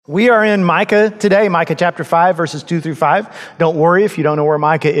We are in Micah today, Micah chapter 5, verses 2 through 5. Don't worry if you don't know where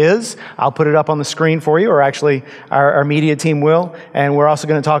Micah is. I'll put it up on the screen for you, or actually our media team will. And we're also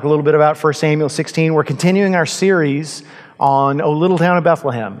going to talk a little bit about 1 Samuel 16. We're continuing our series on O Little Town of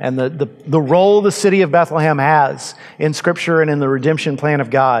Bethlehem and the role the city of Bethlehem has in Scripture and in the redemption plan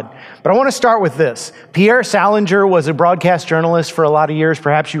of God. But I want to start with this. Pierre Salinger was a broadcast journalist for a lot of years.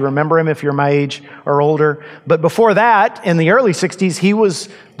 Perhaps you remember him if you're my age or older. But before that, in the early 60s, he was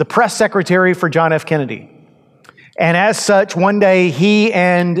the press secretary for John F. Kennedy. And as such, one day he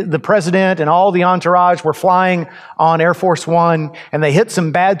and the president and all the entourage were flying on Air Force One, and they hit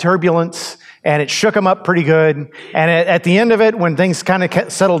some bad turbulence, and it shook them up pretty good. And at the end of it, when things kind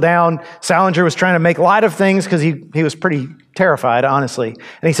of settled down, Salinger was trying to make light of things because he was pretty terrified, honestly.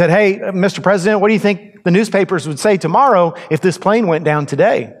 And he said, "Hey, Mr. President, what do you think the newspapers would say tomorrow if this plane went down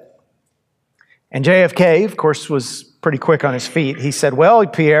today?" And JFK, of course, was pretty quick on his feet. He said, "Well,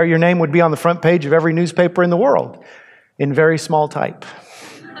 Pierre, your name would be on the front page of every newspaper in the world in very small type."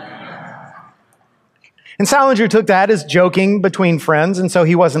 And Salinger took that as joking between friends, and so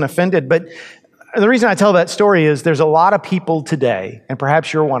he wasn't offended. But the reason I tell that story is there's a lot of people today, and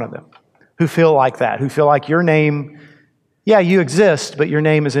perhaps you're one of them, who feel like that, who feel like your name, yeah, you exist, but your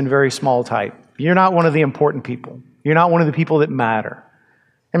name is in very small type. You're not one of the important people. You're not one of the people that matter.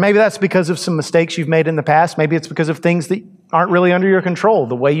 And maybe that's because of some mistakes you've made in the past. Maybe it's because of things that aren't really under your control,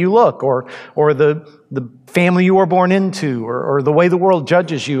 the way you look, or the family you were born into, or the way the world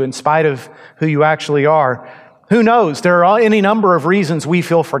judges you in spite of who you actually are. Who knows? There are any number of reasons we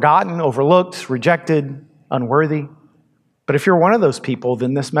feel forgotten, overlooked, rejected, unworthy. But if you're one of those people,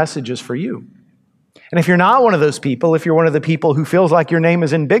 then this message is for you. And if you're not one of those people, if you're one of the people who feels like your name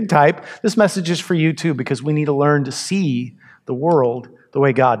is in big type, this message is for you too, because we need to learn to see the world the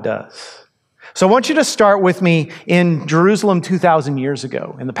way God does. So I want you to start with me in Jerusalem 2,000 years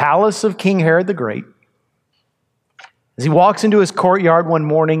ago, in the palace of King Herod the Great. As he walks into his courtyard one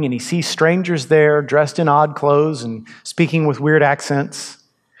morning and he sees strangers there dressed in odd clothes and speaking with weird accents.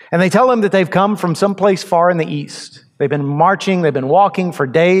 And they tell him that they've come from someplace far in the east. They've been marching, they've been walking for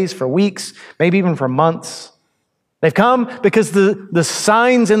days, for weeks, maybe even for months. They've come because the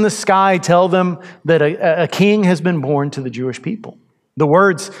signs in the sky tell them that a king has been born to the Jewish people. The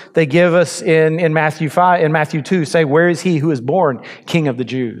words they give us in Matthew 2 say, "Where is he who is born King of the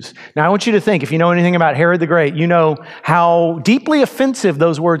Jews?" Now I want you to think, if you know anything about Herod the Great, you know how deeply offensive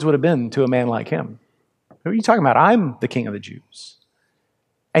those words would have been to a man like him. Who are you talking about? I'm the King of the Jews.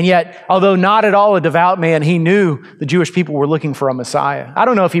 And yet, although not at all a devout man, he knew the Jewish people were looking for a Messiah. I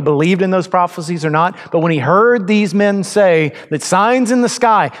don't know if he believed in those prophecies or not, but when he heard these men say that signs in the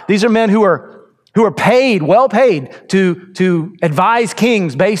sky, these are men who are paid, well paid, to advise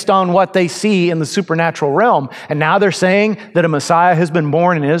kings based on what they see in the supernatural realm. And now they're saying that a Messiah has been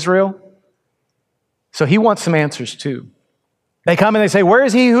born in Israel. So he wants some answers too. They come and they say, "Where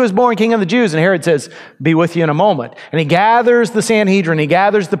is he who is born King of the Jews?" And Herod says, "Be with you in a moment." And he gathers the Sanhedrin, he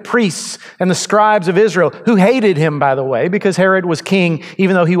gathers the priests and the scribes of Israel, who hated him, by the way, because Herod was king,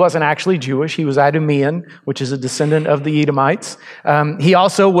 even though he wasn't actually Jewish. He was Idumean, which is a descendant of the Edomites. He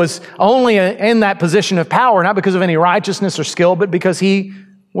also was only in that position of power, not because of any righteousness or skill, but because he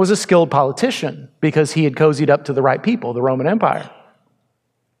was a skilled politician, because he had cozied up to the right people, the Roman Empire.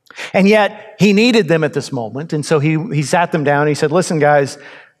 And yet, he needed them at this moment, and so he sat them down and he said, "Listen, guys,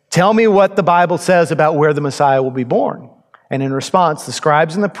 tell me what the Bible says about where the Messiah will be born." And in response, the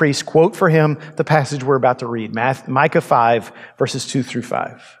scribes and the priests quote for him the passage we're about to read, Micah 5, verses 2 through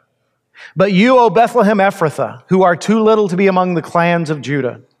 5. "But you, O Bethlehem Ephrathah, who are too little to be among the clans of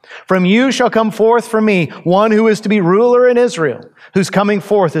Judah, from you shall come forth for me one who is to be ruler in Israel, whose coming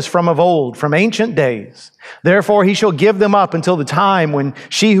forth is from of old, from ancient days. Therefore he shall give them up until the time when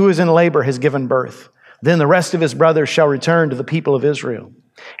she who is in labor has given birth. Then the rest of his brothers shall return to the people of Israel.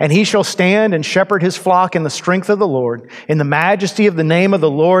 And he shall stand and shepherd his flock in the strength of the Lord, in the majesty of the name of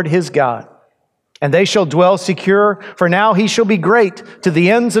the Lord his God. And they shall dwell secure, for now he shall be great to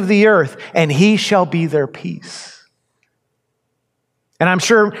the ends of the earth, and he shall be their peace." And I'm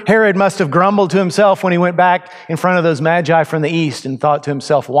sure Herod must have grumbled to himself when he went back in front of those magi from the east and thought to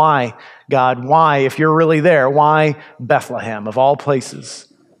himself, "Why, God, why, if you're really there, why Bethlehem of all places?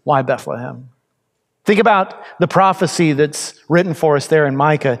 Why Bethlehem?" Think about the prophecy that's written for us there in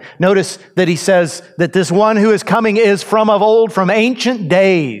Micah. Notice that he says that this one who is coming is from of old, from ancient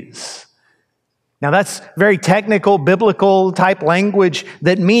days. Now that's very technical, biblical type language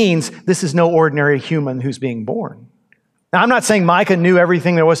that means this is no ordinary human who's being born. Now, I'm not saying Micah knew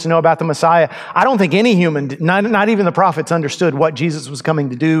everything there was to know about the Messiah. I don't think any human, not even the prophets, understood what Jesus was coming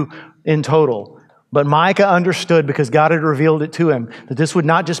to do in total. But Micah understood, because God had revealed it to him, that this would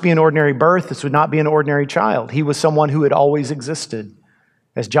not just be an ordinary birth, this would not be an ordinary child. He was someone who had always existed.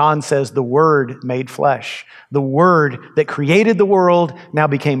 As John says, the Word made flesh. The Word that created the world now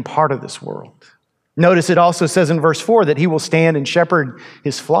became part of this world. Notice it also says in verse 4 that he will stand and shepherd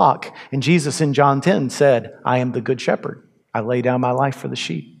his flock. And Jesus in John 10 said, I am the good shepherd. I lay down my life for the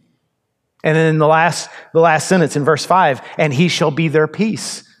sheep. And then in the last sentence in verse 5, and he shall be their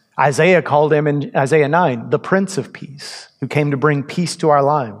peace. Isaiah called him in Isaiah 9, the Prince of Peace, who came to bring peace to our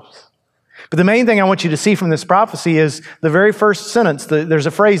lives. But the main thing I want you to see from this prophecy is the very first sentence. There's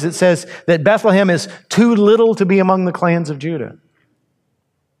a phrase that says that Bethlehem is too little to be among the clans of Judah.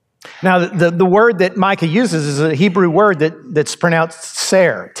 Now, the word that Micah uses is a Hebrew word that's pronounced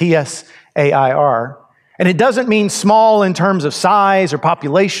Tsair, T-S-A-I-R. And it doesn't mean small in terms of size or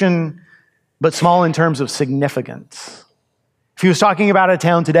population, but small in terms of significance. If he was talking about a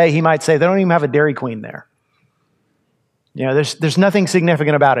town today, he might say, they don't even have a Dairy Queen there. You know, there's nothing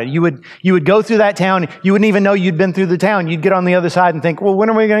significant about it. You would go through that town, you wouldn't even know you'd been through the town. You'd get on the other side and think, well, when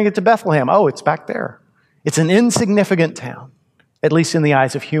are we going to get to Bethlehem? Oh, it's back there. It's an insignificant town, at least in the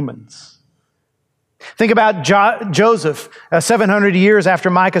eyes of humans. Think about Joseph, 700 years after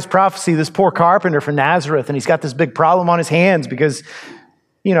Micah's prophecy, this poor carpenter from Nazareth, and he's got this big problem on his hands because,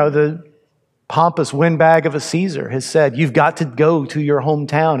 you know, the pompous windbag of a Caesar has said, you've got to go to your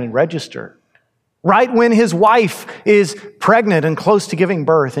hometown and register. Right when his wife is pregnant and close to giving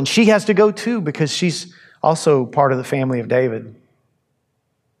birth, and she has to go too because she's also part of the family of David.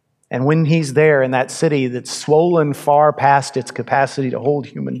 And when he's there in that city that's swollen far past its capacity to hold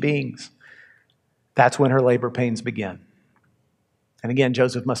human beings, that's when her labor pains begin. And again,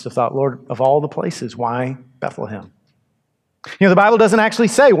 Joseph must have thought, Lord, of all the places, why Bethlehem? You know, the Bible doesn't actually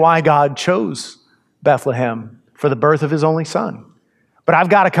say why God chose Bethlehem for the birth of his only son. But I've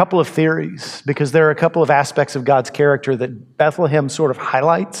got a couple of theories because there are a couple of aspects of God's character that Bethlehem sort of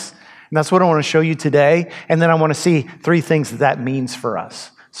highlights. And that's what I want to show you today. And then I want to see three things that means for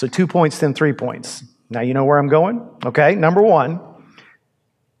us. So 2 points, then 3 points. Now you know where I'm going? Okay, number one,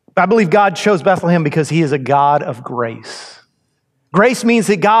 I believe God chose Bethlehem because he is a God of grace. Grace means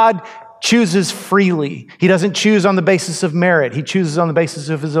that God chooses freely. He doesn't choose on the basis of merit. He chooses on the basis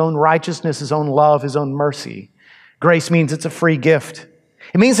of his own righteousness, his own love, his own mercy. Grace means it's a free gift.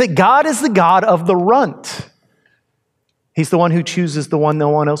 It means that God is the God of the runt. He's the one who chooses the one no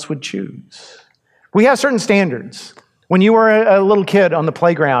one else would choose. We have certain standards. When you were a little kid on the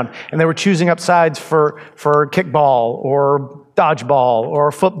playground and they were choosing up sides for kickball or dodgeball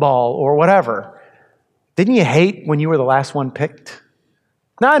or football or whatever, didn't you hate when you were the last one picked?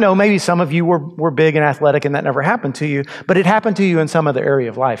 Now, I know maybe some of you were big and athletic and that never happened to you, but it happened to you in some other area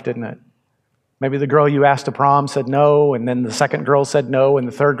of life, didn't it? Maybe the girl you asked to prom said no, and then the second girl said no, and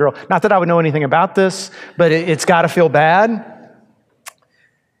the third girl. Not that I would know anything about this, but it's got to feel bad.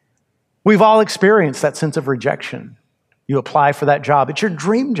 We've all experienced that sense of rejection. You apply for that job. It's your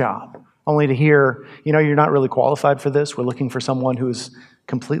dream job, only to hear, you know, you're not really qualified for this. We're looking for someone who is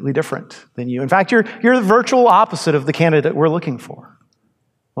completely different than you. In fact, you're the virtual opposite of the candidate we're looking for.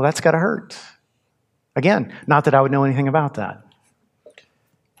 Well, that's got to hurt. Again, not that I would know anything about that.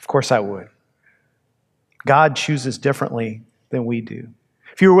 Of course I would. God chooses differently than we do.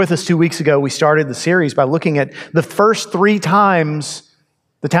 If you were with us 2 weeks ago, we started the series by looking at the first 3 times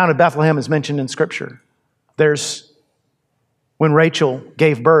the town of Bethlehem is mentioned in Scripture. There's when Rachel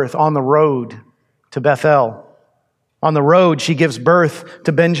gave birth on the road to Bethel. On the road, she gives birth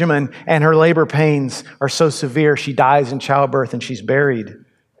to Benjamin, and her labor pains are so severe, she dies in childbirth, and she's buried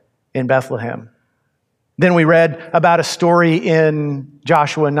in Bethlehem. Then we read about a story in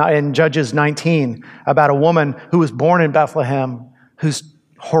Judges 19 about a woman who was born in Bethlehem whose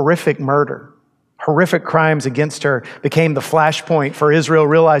horrific murder, horrific crimes against her became the flashpoint for Israel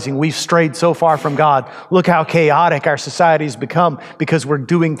realizing we've strayed so far from God. Look how chaotic our society's become because we're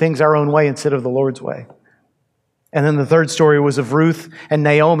doing things our own way instead of the Lord's way. And then the third story was of Ruth and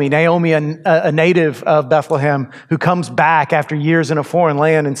Naomi. Naomi, a native of Bethlehem, who comes back after years in a foreign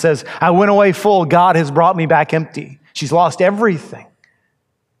land and says, I went away full, God has brought me back empty. She's lost everything.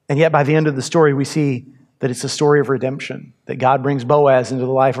 And yet by the end of the story, we see that it's a story of redemption, that God brings Boaz into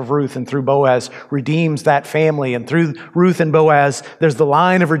the life of Ruth, and through Boaz redeems that family. And through Ruth and Boaz, there's the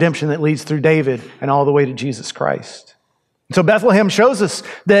line of redemption that leads through David and all the way to Jesus Christ. So Bethlehem shows us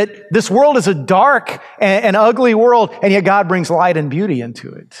that this world is a dark and ugly world, and yet God brings light and beauty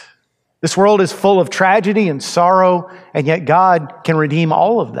into it. This world is full of tragedy and sorrow, and yet God can redeem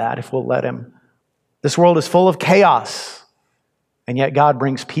all of that if we'll let him. This world is full of chaos, and yet God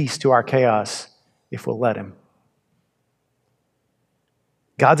brings peace to our chaos if we'll let him.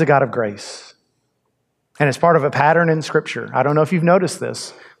 God's a God of grace. And it's part of a pattern in Scripture. I don't know if you've noticed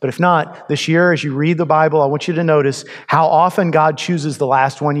this, but if not, this year as you read the Bible, I want you to notice how often God chooses the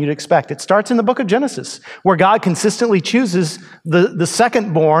last one you'd expect. It starts in the book of Genesis, where God consistently chooses the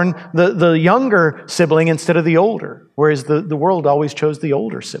second born, the younger sibling instead of the older, whereas the world always chose the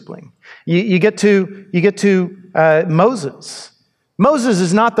older sibling. You get to Moses. Moses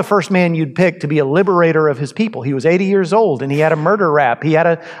is not the first man you'd pick to be a liberator of his people. He was 80 years old and he had a murder rap. He had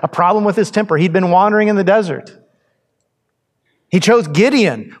a problem with his temper. He'd been wandering in the desert. He chose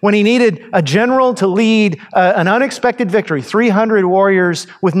Gideon when he needed a general to lead an unexpected victory, 300 warriors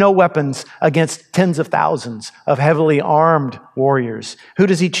with no weapons against tens of thousands of heavily armed warriors. Who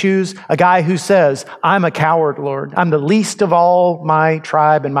does he choose? A guy who says, I'm a coward, Lord. I'm the least of all my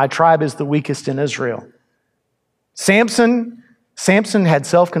tribe, and my tribe is the weakest in Israel. Samson had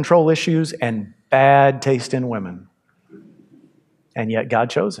self-control issues and bad taste in women. And yet God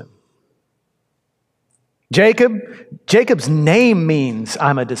chose him. Jacob's name means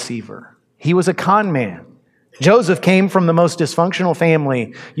I'm a deceiver. He was a con man. Joseph came from the most dysfunctional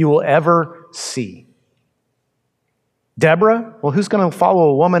family you will ever see. Deborah, well, who's going to follow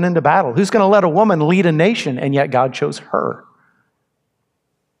a woman into battle? Who's going to let a woman lead a nation? And yet God chose her.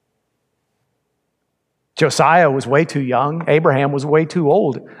 Josiah was way too young. Abraham was way too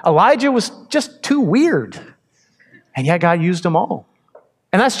old. Elijah was just too weird. And yet God used them all.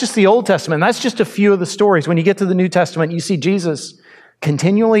 And that's just the Old Testament. That's just a few of the stories. When you get to the New Testament, you see Jesus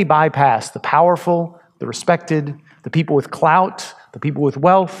continually bypass the powerful, the respected, the people with clout, the people with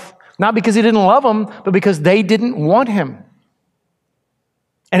wealth, not because he didn't love them, but because they didn't want him.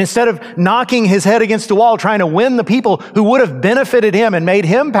 And instead of knocking his head against the wall, trying to win the people who would have benefited him and made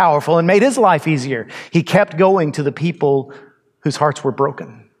him powerful and made his life easier, he kept going to the people whose hearts were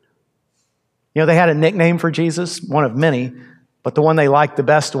broken. You know, they had a nickname for Jesus, one of many, but the one they liked the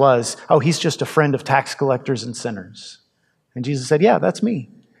best was, oh, he's just a friend of tax collectors and sinners. And Jesus said, yeah, that's me.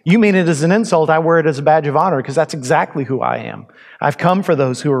 You mean it as an insult, I wear it as a badge of honor because that's exactly who I am. I've come for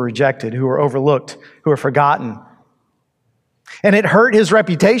those who are rejected, who are overlooked, who are forgotten. And it hurt his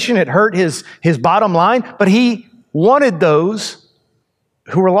reputation, it hurt his bottom line, but he wanted those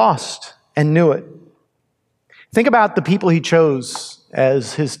who were lost and knew it. Think about the people he chose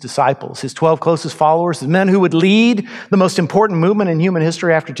as his disciples, his 12 closest followers, the men who would lead the most important movement in human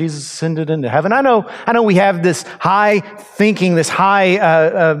history after Jesus ascended into heaven. I know we have this high thinking, this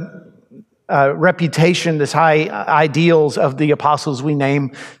high reputation, this high ideals of the apostles. We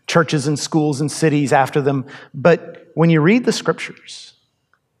name churches and schools and cities after them. But when you read the scriptures,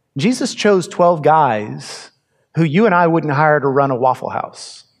 Jesus chose 12 guys who you and I wouldn't hire to run a Waffle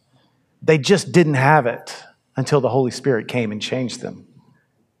House. They just didn't have it until the Holy Spirit came and changed them.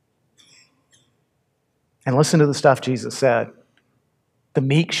 And listen to the stuff Jesus said. The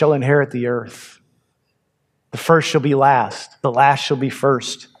meek shall inherit the earth. The first shall be last. The last shall be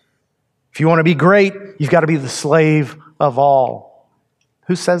first. If you want to be great, you've got to be the slave of all.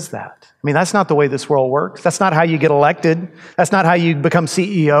 Who says that? I mean, that's not the way this world works. That's not how you get elected. That's not how you become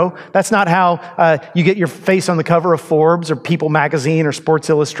CEO. That's not how you get your face on the cover of Forbes or People magazine or Sports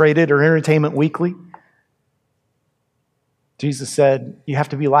Illustrated or Entertainment Weekly. Jesus said, you have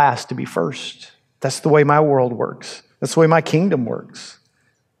to be last to be first. That's the way my world works. That's the way my kingdom works.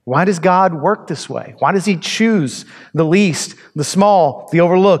 Why does God work this way? Why does he choose the least, the small, the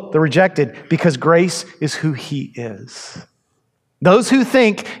overlooked, the rejected? Because grace is who he is. Those who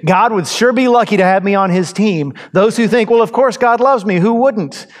think God would sure be lucky to have me on his team, those who think, well, of course God loves me, who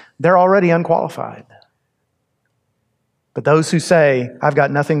wouldn't? They're already unqualified. But those who say, I've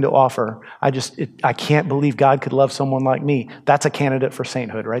got nothing to offer, I can't believe God could love someone like me, that's a candidate for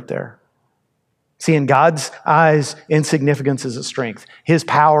sainthood right there. See, in God's eyes, insignificance is a strength. His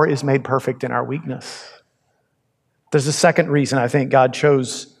power is made perfect in our weakness. There's a second reason I think God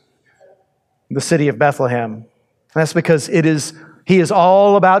chose the city of Bethlehem. And that's because he is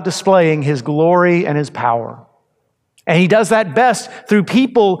all about displaying his glory and his power. And he does that best through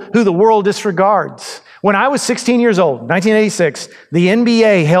people who the world disregards. When I was 16 years old, 1986, the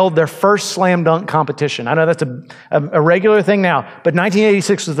NBA held their first slam dunk competition. I know that's a regular thing now, but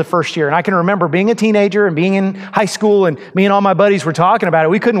 1986 was the first year. And I can remember being a teenager and being in high school, and me and all my buddies were talking about it.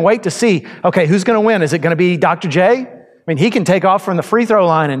 We couldn't wait to see, okay, who's going to win? Is it going to be Dr. J? I mean, he can take off from the free throw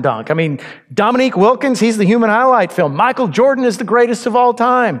line and dunk. I mean, Dominique Wilkins, he's the human highlight film. Michael Jordan is the greatest of all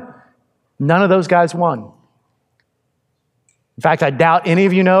time. None of those guys won. In fact, I doubt any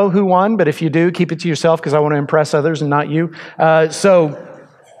of you know who won, but if you do, keep it to yourself because I want to impress others and not you. So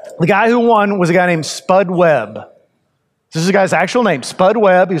the guy who won was a guy named Spud Webb. This is the guy's actual name, Spud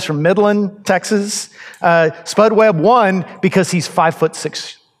Webb. He's from Midland, Texas. Spud Webb won because he's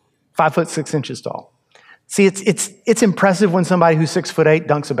 5'6" tall. See, it's impressive when somebody who's 6'8"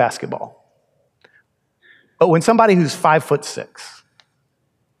 dunks a basketball. But when somebody who's 5'6",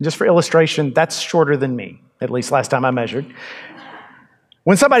 just for illustration, that's shorter than me, at least last time I measured.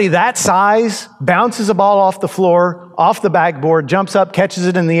 When somebody that size bounces a ball off the floor, off the backboard, jumps up, catches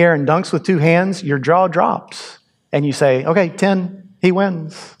it in the air, and dunks with two hands, your jaw drops. And you say, okay, 10, he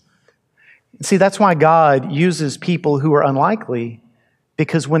wins. See, that's why God uses people who are unlikely,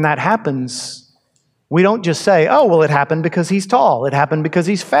 because when that happens, we don't just say, oh, well, it happened because he's tall. It happened because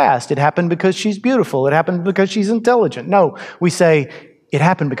he's fast. It happened because she's beautiful. It happened because she's intelligent. No, we say, it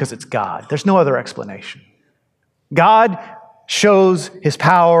happened because it's God. There's no other explanation. God shows his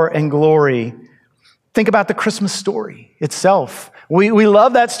power and glory. Think about the Christmas story itself. We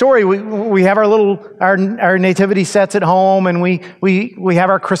love that story. We have our nativity sets at home, and we have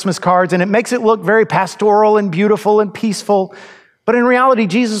our Christmas cards, and it makes it look very pastoral and beautiful and peaceful. But in reality,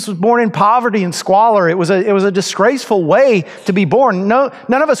 Jesus was born in poverty and squalor. It was a disgraceful way to be born. None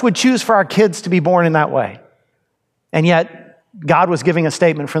of us would choose for our kids to be born in that way. And yet, God was giving a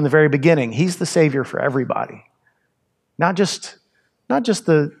statement from the very beginning. He's the Savior for everybody. Not just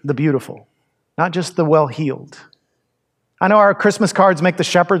the beautiful, not just the well-heeled. I know our Christmas cards make the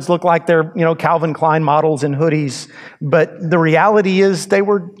shepherds look like they're, Calvin Klein models in hoodies, but the reality is they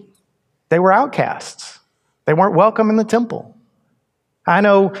were outcasts. They weren't welcome in the temple. I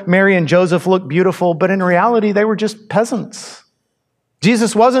know Mary and Joseph looked beautiful, but in reality, they were just peasants.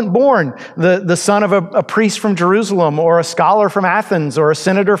 Jesus wasn't born the son of a priest from Jerusalem, or a scholar from Athens, or a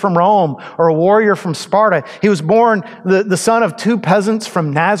senator from Rome, or a warrior from Sparta. He was born the son of two peasants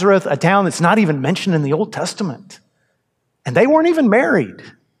from Nazareth, a town that's not even mentioned in the Old Testament. And they weren't even married.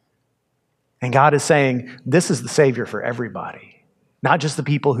 And God is saying, this is the Savior for everybody, not just the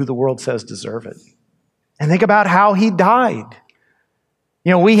people who the world says deserve it. And think about how he died.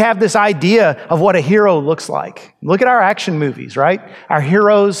 We have this idea of what a hero looks like. Look at our action movies, right? Our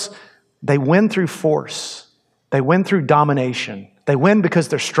heroes, they win through force. They win through domination. They win because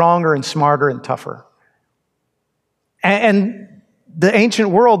they're stronger and smarter and tougher. And the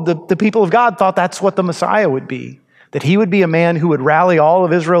ancient world, the people of God, thought that's what the Messiah would be. That he would be a man who would rally all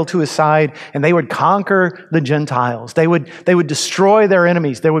of Israel to his side, and they would conquer the Gentiles. They would destroy their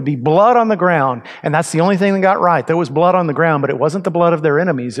enemies. There would be blood on the ground, and that's the only thing that got right. There was blood on the ground, but it wasn't the blood of their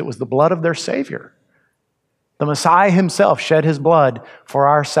enemies. It was the blood of their Savior. The Messiah himself shed his blood for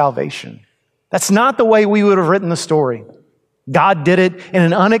our salvation. That's not the way we would have written the story. God did it in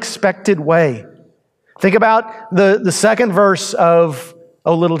an unexpected way. Think about the second verse of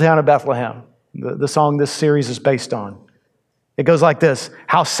O Little Town of Bethlehem. The song this series is based on. It goes like this: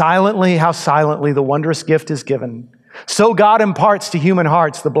 how silently the wondrous gift is given. So God imparts to human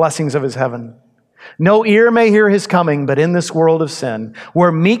hearts the blessings of his heaven. No ear may hear his coming, but in this world of sin,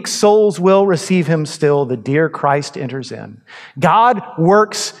 where meek souls will receive him still, the dear Christ enters in. God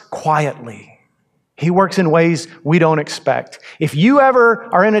works quietly. He works in ways we don't expect. If you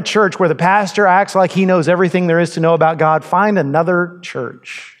ever are in a church where the pastor acts like he knows everything there is to know about God, find another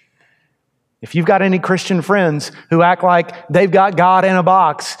church. If you've got any Christian friends who act like they've got God in a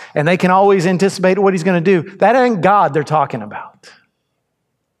box and they can always anticipate what he's going to do, that ain't God they're talking about.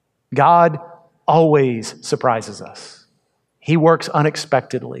 God always surprises us. He works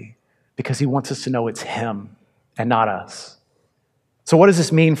unexpectedly because he wants us to know it's him and not us. So what does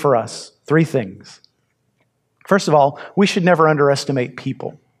this mean for us? 3 things. First of all, we should never underestimate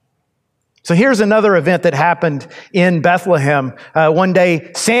people. So here's another event that happened in Bethlehem. One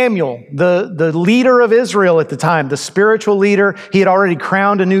day, Samuel, the leader of Israel at the time, the spiritual leader, he had already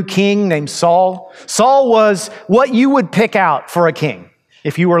crowned a new king named Saul. Saul was what you would pick out for a king.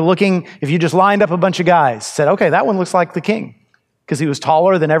 If you just lined up a bunch of guys, said, okay, that one looks like the king, because he was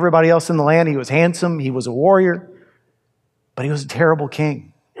taller than everybody else in the land. He was handsome. He was a warrior, but he was a terrible king.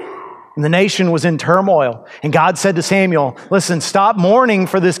 And the nation was in turmoil. And God said to Samuel, listen, stop mourning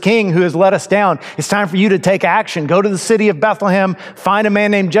for this king who has let us down. It's time for you to take action. Go to the city of Bethlehem, find a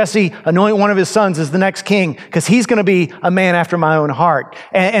man named Jesse, anoint one of his sons as the next king, because he's going to be a man after my own heart.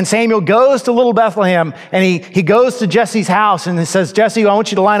 And Samuel goes to little Bethlehem, and he goes to Jesse's house, and he says, Jesse, I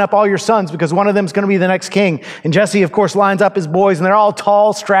want you to line up all your sons, because one of them is going to be the next king. And Jesse, of course, lines up his boys, and they're all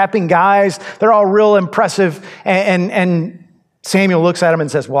tall, strapping guys. They're all real impressive. And Samuel looks at him and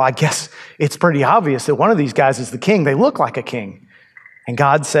says, well, I guess it's pretty obvious that one of these guys is the king. They look like a king. And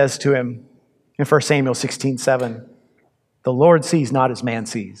God says to him in 1 Samuel 16:7, the Lord sees not as man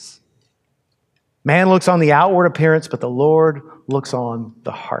sees. Man looks on the outward appearance, but the Lord looks on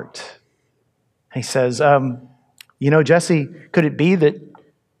the heart. And he says, Jesse, could it be that,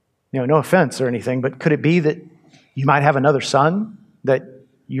 no offense or anything, but could it be that you might have another son that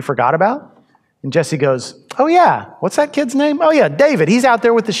you forgot about? And Jesse goes, oh yeah, what's that kid's name? Oh yeah, David. He's out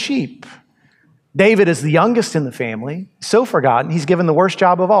there with the sheep. David is the youngest in the family, so forgotten. He's given the worst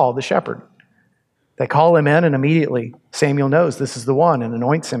job of all, the shepherd. They call him in, and immediately Samuel knows this is the one and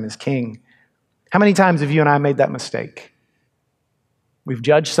anoints him as king. How many times have you and I made that mistake? We've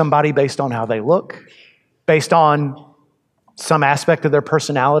judged somebody based on how they look, based on some aspect of their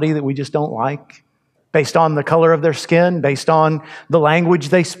personality that we just don't like, based on the color of their skin, based on the language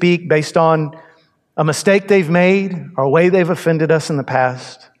they speak, based on a mistake they've made or a way they've offended us in the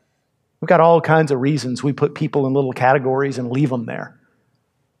past. We've got all kinds of reasons we put people in little categories and leave them there.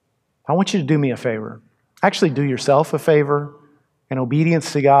 I want you to do me a favor. Actually, do yourself a favor. In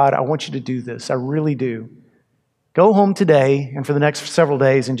obedience to God, I want you to do this. I really do. Go home today and for the next several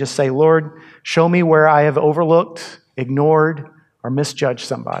days and just say, Lord, show me where I have overlooked, ignored, or misjudged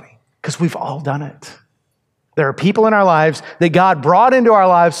somebody. Because we've all done it. There are people in our lives that God brought into our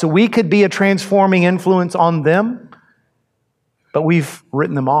lives so we could be a transforming influence on them, but we've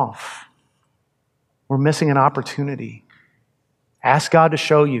written them off. We're missing an opportunity. Ask God to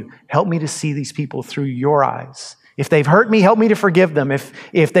show you. Help me to see these people through your eyes. If they've hurt me, help me to forgive them.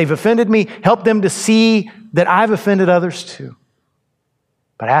 If they've offended me, help them to see that I've offended others too.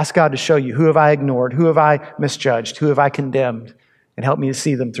 But ask God to show you, who have I ignored? Who have I misjudged? Who have I condemned? And help me to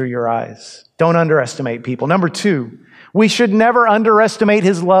see them through your eyes. Don't underestimate people. Number 2, we should never underestimate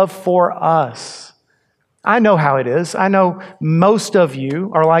his love for us. I know how it is. I know most of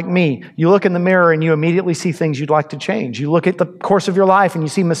you are like me. You look in the mirror and you immediately see things you'd like to change. You look at the course of your life and you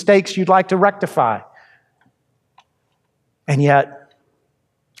see mistakes you'd like to rectify. And yet,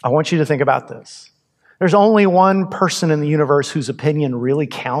 I want you to think about this. There's only one person in the universe whose opinion really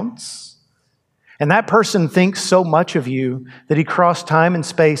counts. And that person thinks so much of you that he crossed time and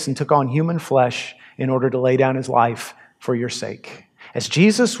space and took on human flesh in order to lay down his life for your sake. As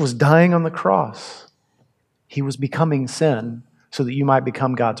Jesus was dying on the cross, he was becoming sin so that you might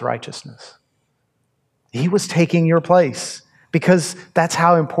become God's righteousness. He was taking your place because that's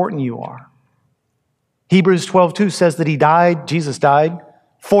how important you are. Hebrews 12:2 says that Jesus died,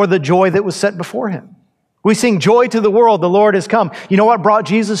 for the joy that was set before him. We sing joy to the world, the Lord has come. You know what brought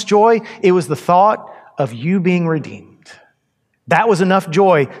Jesus joy? It was the thought of you being redeemed. That was enough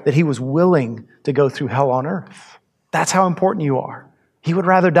joy that he was willing to go through hell on earth. That's how important you are. He would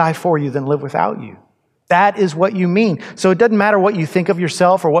rather die for you than live without you. That is what you mean. So it doesn't matter what you think of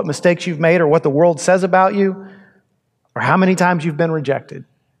yourself or what mistakes you've made or what the world says about you or how many times you've been rejected.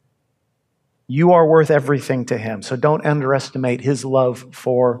 You are worth everything to him. So don't underestimate his love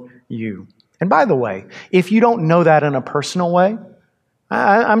for you. And by the way, if you don't know that in a personal way,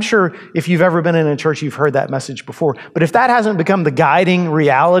 I'm sure if you've ever been in a church, you've heard that message before. But if that hasn't become the guiding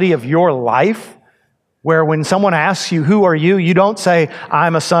reality of your life, where when someone asks you, who are you? You don't say,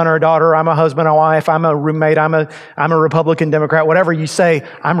 I'm a son or a daughter, I'm a husband or wife, I'm a roommate, I'm a Republican, Democrat, whatever. You say,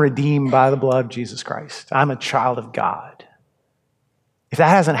 I'm redeemed by the blood of Jesus Christ. I'm a child of God. If that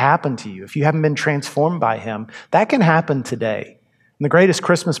hasn't happened to you, if you haven't been transformed by him, that can happen today. And the greatest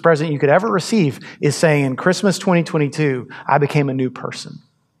Christmas present you could ever receive is saying, in Christmas 2022, I became a new person.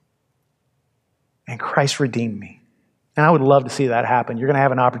 And Christ redeemed me. And I would love to see that happen. You're going to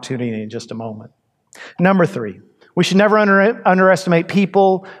have an opportunity in just a moment. Number 3, we should never underestimate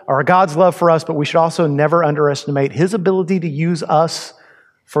people or God's love for us, but we should also never underestimate his ability to use us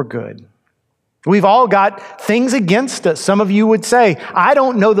for good. We've all got things against us. Some of you would say, I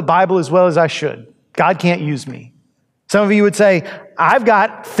don't know the Bible as well as I should. God can't use me. Some of you would say, I've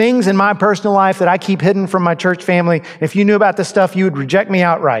got things in my personal life that I keep hidden from my church family. If you knew about this stuff, you would reject me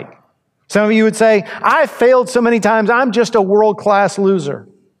outright. Some of you would say, I've failed so many times, I'm just a world-class loser.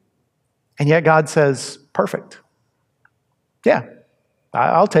 And yet God says, perfect. Yeah,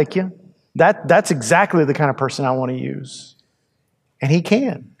 I'll take you. That's exactly the kind of person I want to use. And he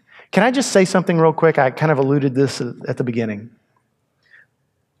can. Can I just say something real quick? I kind of alluded this at the beginning.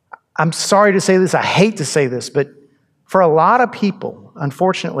 I'm sorry to say this. I hate to say this, but for a lot of people,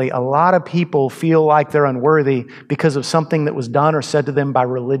 unfortunately, a lot of people feel like they're unworthy because of something that was done or said to them by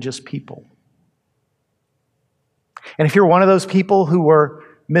religious people. And if you're one of those people who were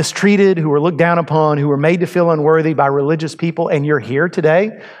mistreated, who were looked down upon, who were made to feel unworthy by religious people, and you're here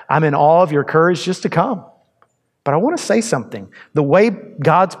today, I'm in awe of your courage just to come. But I want to say something. The way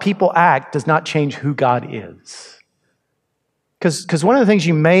God's people act does not change who God is. Because one of the things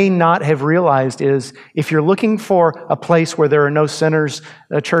you may not have realized is if you're looking for a place where there are no sinners,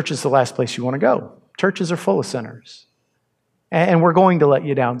 a church is the last place you want to go. Churches are full of sinners. And we're going to let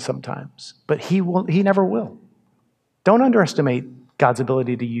you down sometimes. But he never will. Don't underestimate God's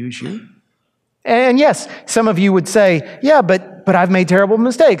ability to use you. And yes, some of you would say, yeah, but I've made terrible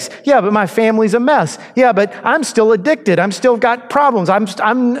mistakes. Yeah, but my family's a mess. Yeah, but I'm still addicted. I'm still got problems.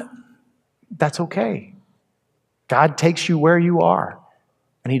 That's okay. God takes you where you are,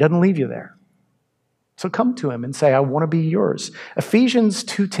 and he doesn't leave you there. So come to him and say, I want to be yours. Ephesians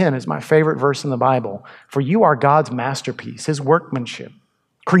 2:10 is my favorite verse in the Bible. For you are God's masterpiece, his workmanship,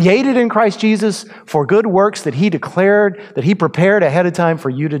 created in Christ Jesus for good works that he declared, that he prepared ahead of time for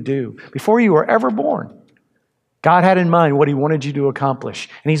you to do. Before you were ever born, God had in mind what he wanted you to accomplish.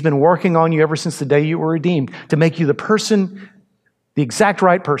 And he's been working on you ever since the day you were redeemed to make you the person, the exact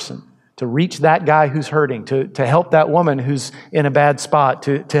right person, to reach that guy who's hurting, to help that woman who's in a bad spot,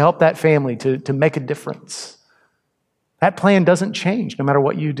 to help that family, to make a difference. That plan doesn't change no matter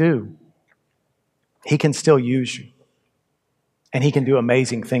what you do. He can still use you. And he can do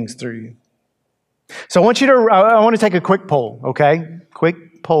amazing things through you. So I want to take a quick poll, okay?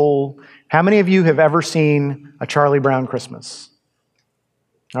 Quick poll. How many of you have ever seen a Charlie Brown Christmas?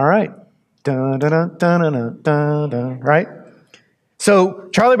 All right. Dun, dun, dun, dun, dun, dun, dun, right? So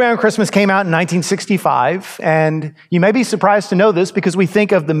Charlie Brown Christmas came out in 1965, and you may be surprised to know this because we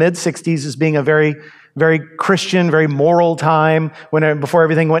think of the mid-60s as being a very, very Christian, very moral time before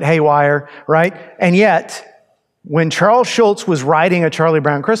everything went haywire, right? And yet, when Charles Schulz was writing A Charlie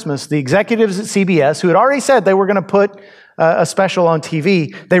Brown Christmas, the executives at CBS, who had already said they were going to put a special on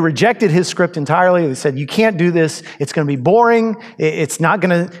TV, they rejected his script entirely. They said, you can't do this. It's going to be boring. It's not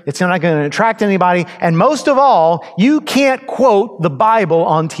going to attract anybody. And most of all, you can't quote the Bible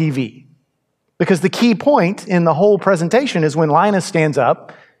on TV. Because the key point in the whole presentation is when Linus stands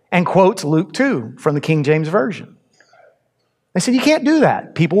up and quotes Luke 2 from the King James Version. They said, you can't do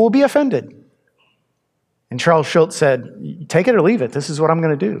that. People will be offended. And Charles Schulz said, take it or leave it. This is what I'm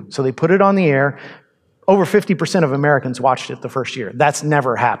going to do. So they put it on the air. Over 50% of Americans watched it the first year. That's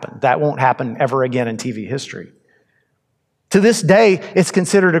never happened. That won't happen ever again in TV history. To this day, it's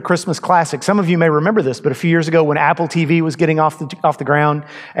considered a Christmas classic. Some of you may remember this, but a few years ago when Apple TV was getting off the ground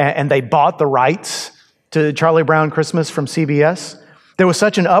and they bought the rights to Charlie Brown Christmas from CBS, there was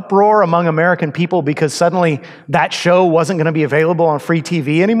such an uproar among American people because suddenly that show wasn't going to be available on free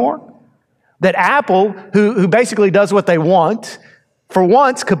TV anymore. That Apple, who basically does what they want, for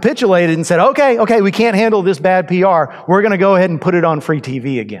once capitulated and said, okay, we can't handle this bad PR. We're going to go ahead and put it on free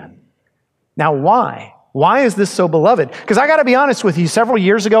TV again. Now, why? Why is this so beloved? Because I got to be honest with you, several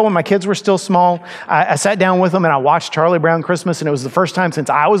years ago when my kids were still small, I sat down with them and I watched Charlie Brown Christmas, and it was the first time since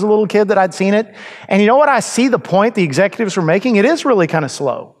I was a little kid that I'd seen it. And you know what? I see the point the executives were making. It is really kind of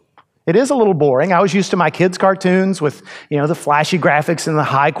slow. It is a little boring. I was used to my kids' cartoons with, the flashy graphics and the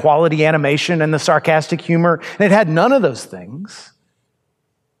high quality animation and the sarcastic humor. And it had none of those things.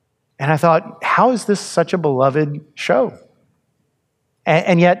 And I thought, how is this such a beloved show?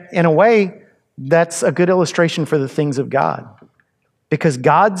 And yet, in a way, that's a good illustration for the things of God. Because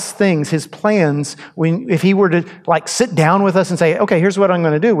God's things, his plans, if he were to sit down with us and say, okay, here's what I'm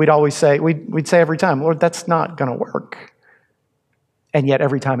going to do, we'd say every time, Lord, that's not going to work. And yet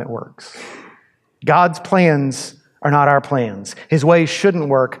every time it works. God's plans are not our plans. His ways shouldn't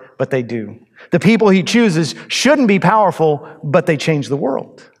work, but they do. The people he chooses shouldn't be powerful, but they change the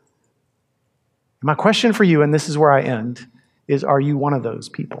world. My question for you, and this is where I end, is are you one of those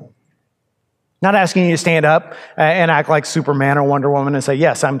people? Not asking you to stand up and act like Superman or Wonder Woman and say,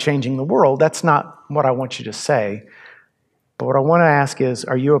 yes, I'm changing the world. That's not what I want you to say. But what I want to ask is,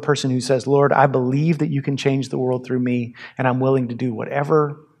 are you a person who says, Lord, I believe that you can change the world through me, and I'm willing to do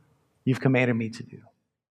whatever you've commanded me to do?